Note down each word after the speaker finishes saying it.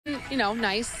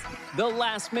nice. The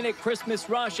last-minute Christmas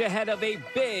rush ahead of a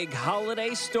big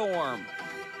holiday storm.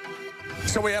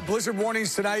 So we have blizzard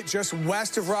warnings tonight just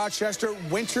west of Rochester.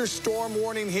 Winter storm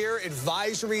warning here.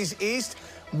 Advisories east.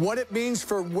 What it means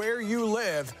for where you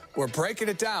live, we're breaking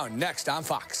it down next on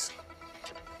Fox.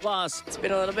 Plus, It's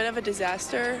been a little bit of a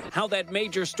disaster. how that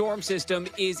major storm system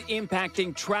is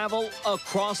impacting travel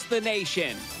across the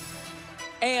nation.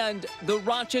 And the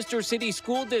Rochester City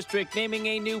School District naming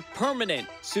a new permanent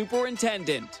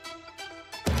superintendent.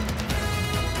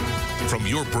 From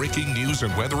your breaking news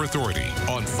and weather authority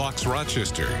on Fox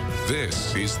Rochester,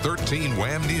 this is 13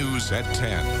 Wham News at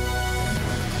 10.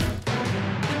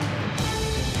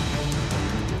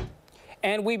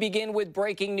 And we begin with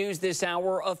breaking news this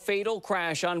hour. A fatal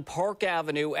crash on Park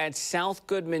Avenue at South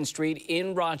Goodman Street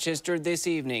in Rochester this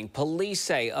evening. Police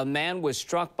say a man was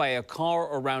struck by a car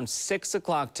around 6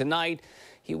 o'clock tonight.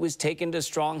 He was taken to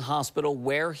Strong Hospital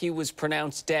where he was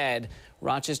pronounced dead.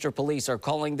 Rochester police are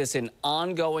calling this an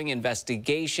ongoing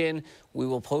investigation. We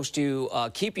will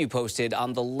keep you posted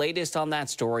on the latest on that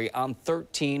story on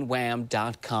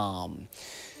 13wham.com.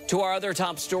 To our other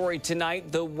top story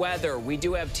tonight, the weather. We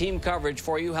do have team coverage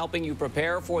for you, helping you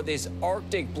prepare for this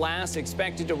Arctic blast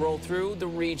expected to roll through the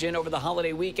region over the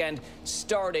holiday weekend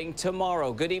starting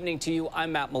tomorrow. Good evening to you.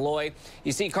 I'm Matt Malloy.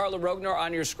 You see Carla Rogner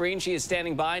on your screen. She is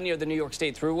standing by near the New York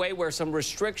State Thruway where some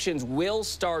restrictions will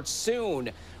start soon.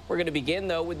 We're going to begin,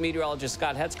 though, with meteorologist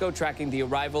Scott Hetzko tracking the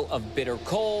arrival of bitter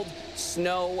cold,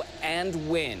 snow, and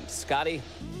wind. Scotty?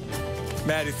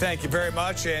 Maddie, thank you very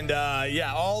much. And,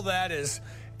 yeah, all that is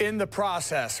in the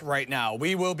process right now.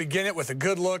 We will begin it with a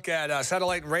good look at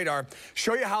satellite and radar,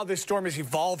 show you how this storm is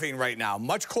evolving right now.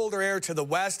 Much colder air to the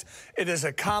west. It is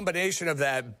a combination of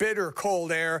that bitter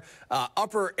cold air,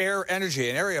 upper air energy,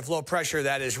 an area of low pressure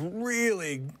that is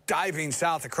really diving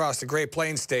south across the Great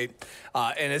Plains state,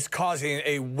 and it's causing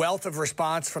a wealth of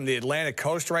response from the Atlantic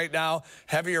coast right now.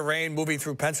 Heavier rain moving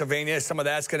through Pennsylvania. Some of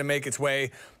that's going to make its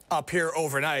way up here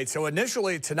overnight. So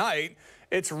initially tonight,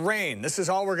 it's rain. This is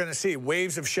all we're going to see.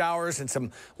 Waves of showers and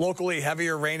some locally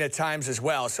heavier rain at times as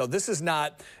well. So this is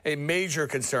not a major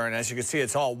concern. As you can see,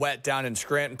 it's all wet down in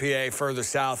Scranton, PA, further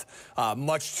south.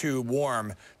 Much too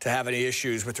warm to have any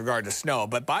issues with regard to snow.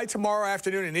 But by tomorrow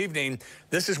afternoon and evening,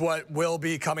 this is what will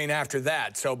be coming after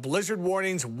that. So blizzard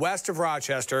warnings west of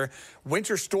Rochester,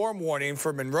 winter storm warning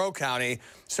for Monroe County.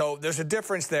 So there's a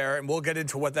difference there, and we'll get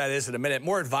into what that is in a minute.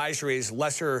 More advisories,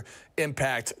 lesser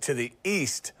impact to the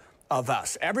east of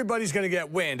us. Everybody's going to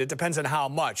get wind. It depends on how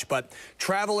much, but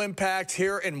travel impact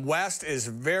here in west is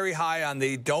very high on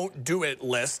the don't do it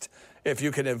list if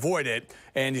you can avoid it.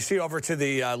 And you see over to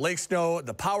the lake snow,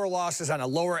 the power loss is on a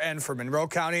lower end for Monroe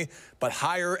County, but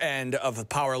higher end of the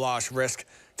power loss risk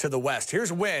to the west.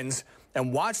 Here's winds,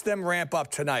 and watch them ramp up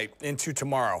tonight into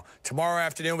tomorrow. Tomorrow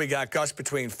afternoon, we got gusts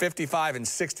between 55 and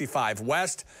 65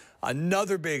 west.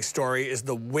 Another big story is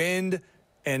the wind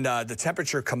and the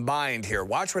temperature combined here.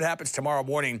 Watch what happens tomorrow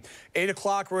morning. 8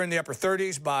 o'clock, we're in the upper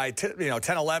 30s. By 10,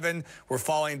 11, we're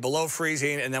falling below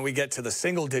freezing, and then we get to the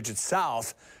single digits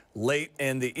south late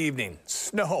in the evening.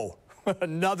 Snow,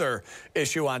 another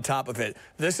issue on top of it.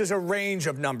 This is a range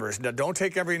of numbers. Now, don't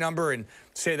take every number and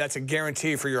say that's a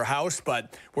guarantee for your house,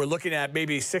 but we're looking at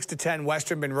maybe 6 to 10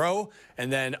 western Monroe,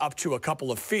 and then up to a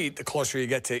couple of feet the closer you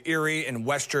get to Erie and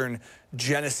western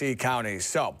Genesee counties.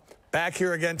 So back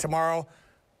here again tomorrow.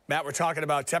 Matt, we're talking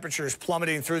about temperatures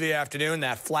plummeting through the afternoon,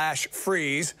 that flash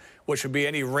freeze, which would be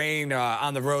any rain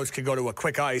on the roads could go to a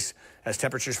quick ice as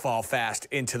temperatures fall fast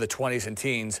into the 20s and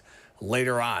teens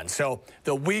later on. So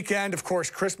the weekend, of course,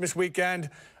 Christmas weekend,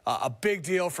 a big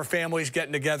deal for families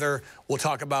getting together. We'll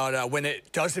talk about when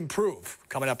it does improve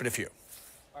coming up in a few.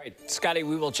 All right, Scotty,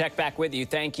 we will check back with you.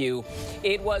 Thank you.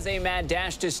 It was a mad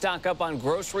dash to stock up on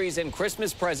groceries and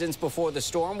Christmas presents before the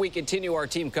storm. We continue our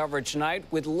team coverage tonight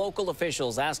with local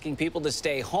officials asking people to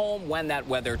stay home when that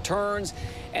weather turns,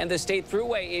 and the State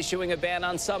Thruway issuing a ban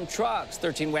on some trucks.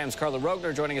 13 Wham's Carla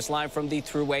Rogner joining us live from the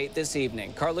Thruway this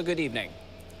evening. Carla, good evening.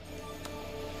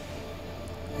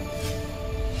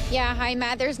 Yeah, hi,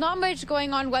 Matt. There's not much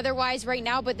going on weather-wise right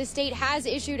now, but the state has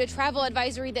issued a travel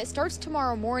advisory that starts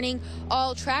tomorrow morning.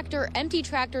 All empty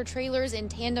tractor trailers and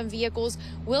tandem vehicles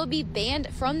will be banned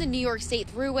from the New York State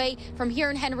Thruway from here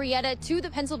in Henrietta to the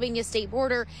Pennsylvania state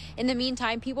border. In the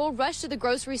meantime, people rush to the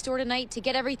grocery store tonight to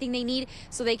get everything they need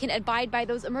so they can abide by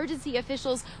those emergency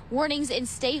officials' warnings and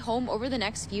stay home over the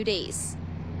next few days.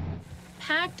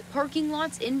 Packed parking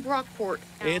lots in Brockport.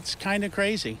 It's kind of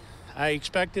crazy. I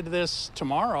expected this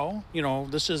tomorrow. You know,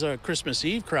 this is a Christmas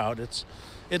Eve crowd.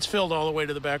 It's filled all the way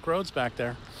to the back roads back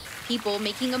there. People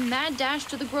making a mad dash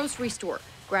to the grocery store,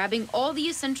 grabbing all the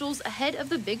essentials ahead of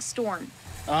the big storm.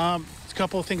 A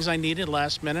couple of things I needed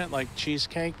last minute, like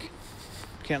cheesecake.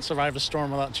 Can't survive a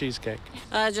storm without cheesecake.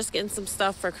 Just getting some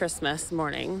stuff for Christmas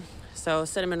morning. So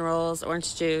cinnamon rolls,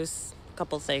 orange juice, a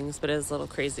couple things, but it is a little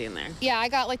crazy in there. Yeah, I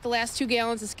got like the last 2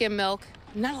 gallons of skim milk.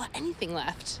 Not anything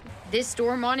left. This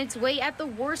storm on its way at the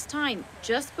worst time,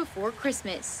 just before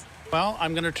Christmas. Well,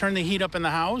 I'm going to turn the heat up in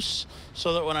the house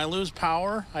so that when I lose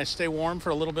power, I stay warm for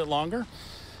a little bit longer.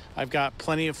 I've got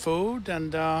plenty of food,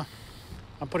 and I'm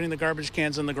putting the garbage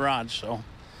cans in the garage, so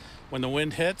when the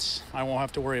wind hits, I won't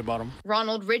have to worry about them.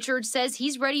 Ronald Richards says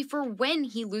he's ready for when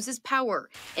he loses power,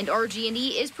 and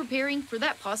RG&E is preparing for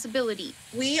that possibility.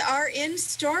 We are in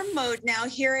storm mode now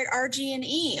here at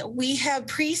RG&E. We have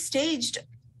pre-staged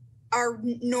our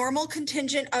normal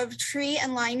contingent of tree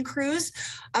and line crews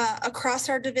across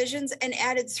our divisions and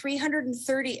added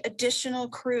 330 additional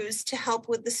crews to help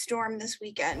with the storm this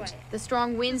weekend. The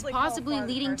strong winds possibly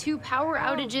leading to power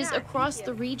outages across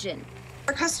the region.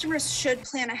 Our customers should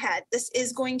plan ahead. This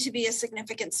is going to be a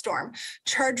significant storm.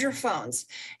 Charge your phones.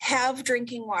 Have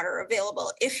drinking water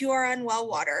available. If you are on well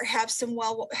water, have some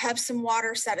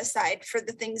water set aside for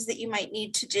the things that you might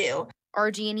need to do.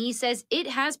 RG&E says it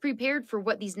has prepared for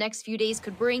what these next few days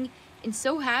could bring, and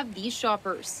so have these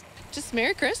shoppers. Just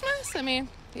Merry Christmas. I mean,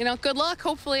 good luck.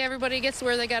 Hopefully everybody gets to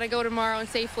where they got to go tomorrow and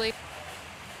safely.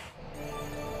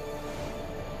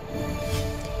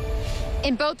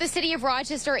 In both the city of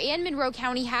Rochester and Monroe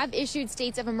County have issued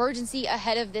states of emergency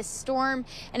ahead of this storm.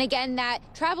 And again, that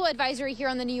travel advisory here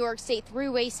on the New York State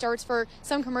Thruway starts for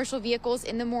some commercial vehicles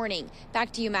in the morning.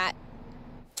 Back to you, Matt.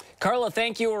 Carla,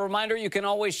 thank you. A reminder, you can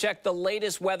always check the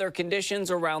latest weather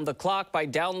conditions around the clock by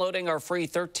downloading our free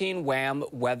 13 WHAM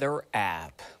weather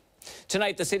app.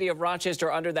 Tonight, the city of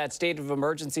Rochester under that state of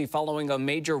emergency following a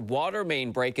major water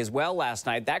main break as well last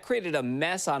night. That created a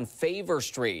mess on Favor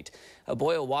Street. A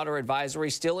boil water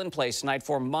advisory still in place tonight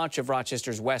for much of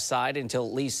Rochester's west side until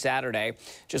at least Saturday,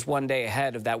 just one day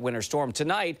ahead of that winter storm.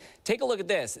 Tonight, take a look at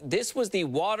this. This was the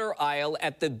water aisle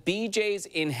at the BJ's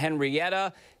in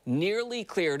Henrietta, nearly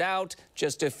cleared out,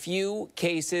 just a few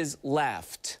cases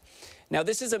left. Now,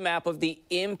 this is a map of the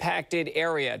impacted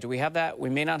area. Do we have that? We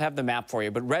may not have the map for you,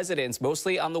 but residents,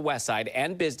 mostly on the west side,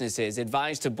 and businesses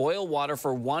advised to boil water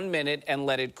for 1 minute and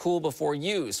let it cool before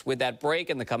use. With that break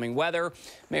and the coming weather,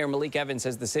 Mayor Malik Evans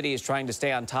says the city is trying to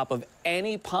stay on top of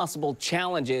any possible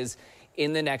challenges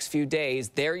in the next few days.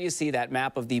 There you see that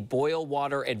map of the boil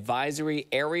water advisory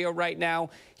area right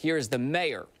now. Here's the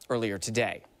mayor earlier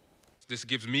today. This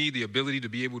gives me the ability to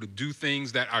be able to do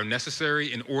things that are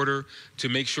necessary in order to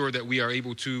make sure that we are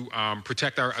able to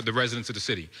protect the residents of the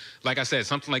city. Like I said,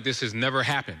 something like this has never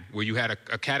happened, where you had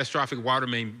a catastrophic water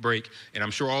main break, and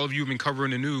I'm sure all of you have been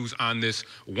covering the news on this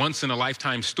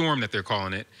once-in-a-lifetime storm that they're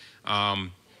calling it.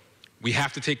 We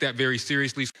have to take that very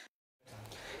seriously.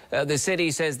 The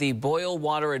city says the boil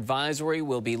water advisory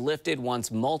will be lifted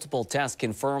once multiple tests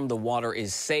confirm the water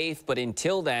is safe. But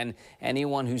until then,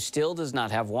 anyone who still does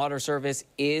not have water service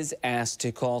is asked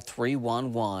to call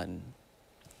 311.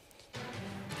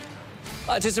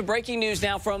 To some breaking news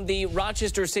now from the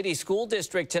Rochester City School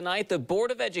District tonight. The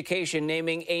Board of Education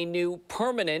naming a new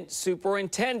permanent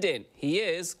superintendent. He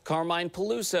is Carmine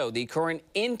Peluso, the current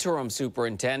interim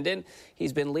superintendent.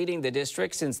 He's been leading the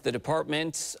district since the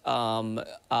department,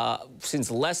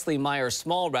 since Leslie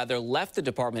Meyer-Small left the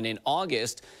department in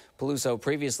August. Peluso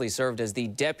previously served as the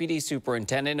Deputy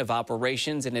Superintendent of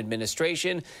Operations and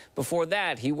Administration. Before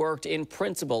that, he worked in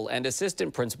principal and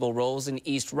assistant principal roles in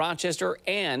East Rochester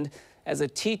and as a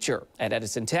teacher at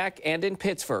Edison Tech and in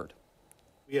Pittsford.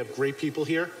 We have great people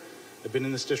here. I've been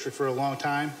in this district for a long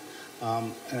time,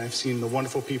 and I've seen the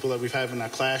wonderful people that we've had in our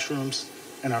classrooms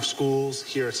and our schools,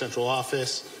 here at central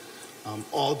office,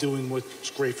 all doing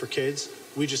what's great for kids.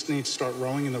 We just need to start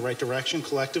rowing in the right direction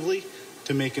collectively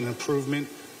to make an improvement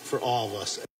for all of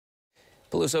us.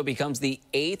 Peluso becomes the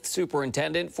 8th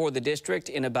superintendent for the district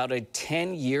in about a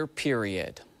 10-year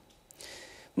period.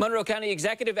 Monroe County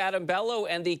Executive Adam Bello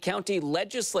and the county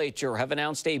legislature have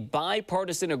announced a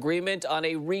bipartisan agreement on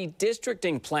a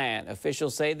redistricting plan.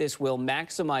 Officials say this will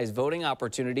maximize voting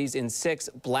opportunities in 6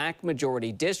 black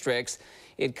majority districts.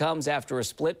 It comes after a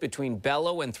split between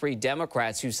Bello and 3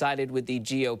 Democrats who sided with the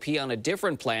GOP on a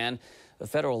different plan. A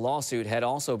federal lawsuit had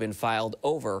also been filed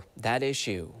over that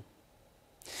issue.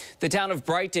 The town of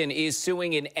Brighton is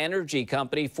suing an energy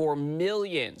company for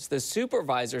millions. The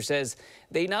supervisor says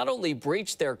they not only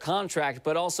breached their contract,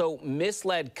 but also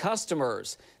misled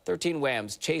customers. 13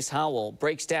 WHAM's Chase Howell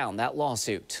breaks down that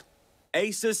lawsuit.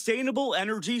 A sustainable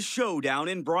energy showdown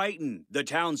in Brighton. The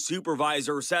town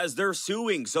supervisor says they're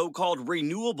suing so-called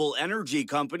renewable energy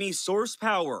company Source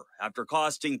Power after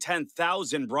costing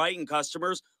 10,000 Brighton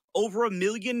customers over $1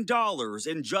 million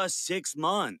in just 6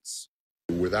 months.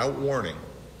 Without warning,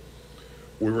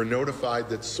 we were notified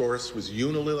that Source was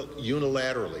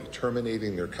unilaterally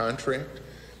terminating their contract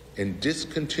and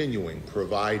discontinuing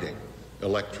providing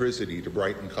electricity to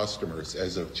Brighton customers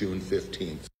as of June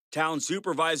 15th. Town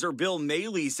Supervisor Bill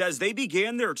Maley says they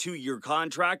began their 2-year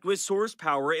contract with Source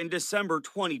Power in December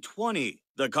 2020.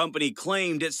 The company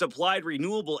claimed it supplied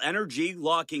renewable energy,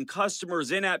 locking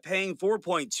customers in at paying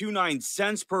 4.29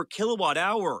 cents per kilowatt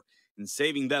hour and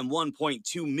saving them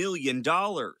 $1.2 million.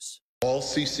 All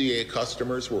CCA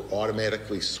customers were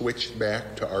automatically switched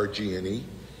back to RG&E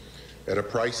at a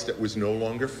price that was no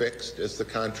longer fixed as the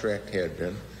contract had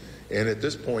been, and at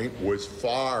this point was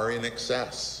far in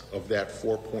excess of that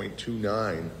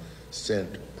 4.29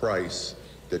 cent price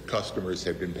that customers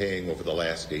have been paying over the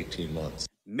last 18 months.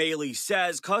 Maley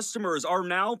says customers are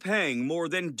now paying more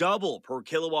than double per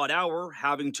kilowatt hour,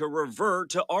 having to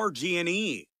revert to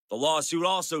RG&E. The lawsuit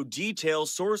also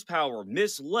details Source Power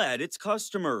misled its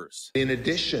customers. In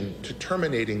addition to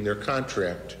terminating their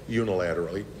contract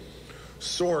unilaterally,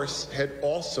 Source had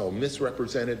also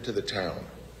misrepresented to the town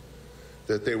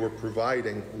that they were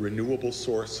providing renewable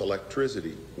source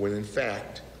electricity when in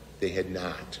fact they had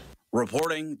not.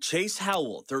 Reporting, Chase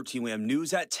Howell, 13 WHAM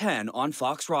News at 10 on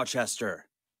Fox Rochester.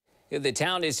 The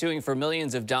town is suing for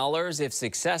millions of dollars. If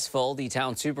successful, the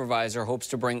town supervisor hopes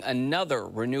to bring another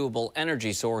renewable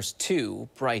energy source to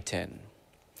Brighton.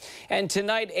 And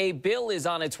tonight, a bill is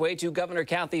on its way to Governor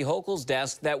Kathy Hochul's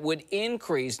desk that would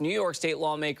increase New York State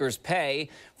lawmakers' pay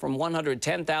from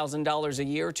 $110,000 a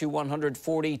year to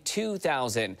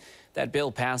 $142,000. That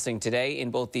bill passing today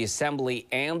in both the Assembly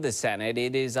and the Senate.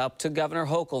 It is up to Governor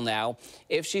Hochul now.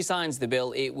 If she signs the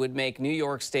bill, it would make New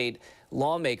York State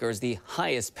lawmakers the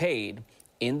highest paid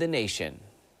in the nation.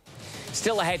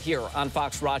 Still ahead here on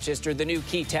Fox Rochester, the new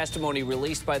key testimony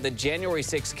released by the January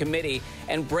 6th committee,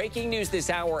 and breaking news this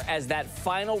hour as that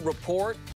final report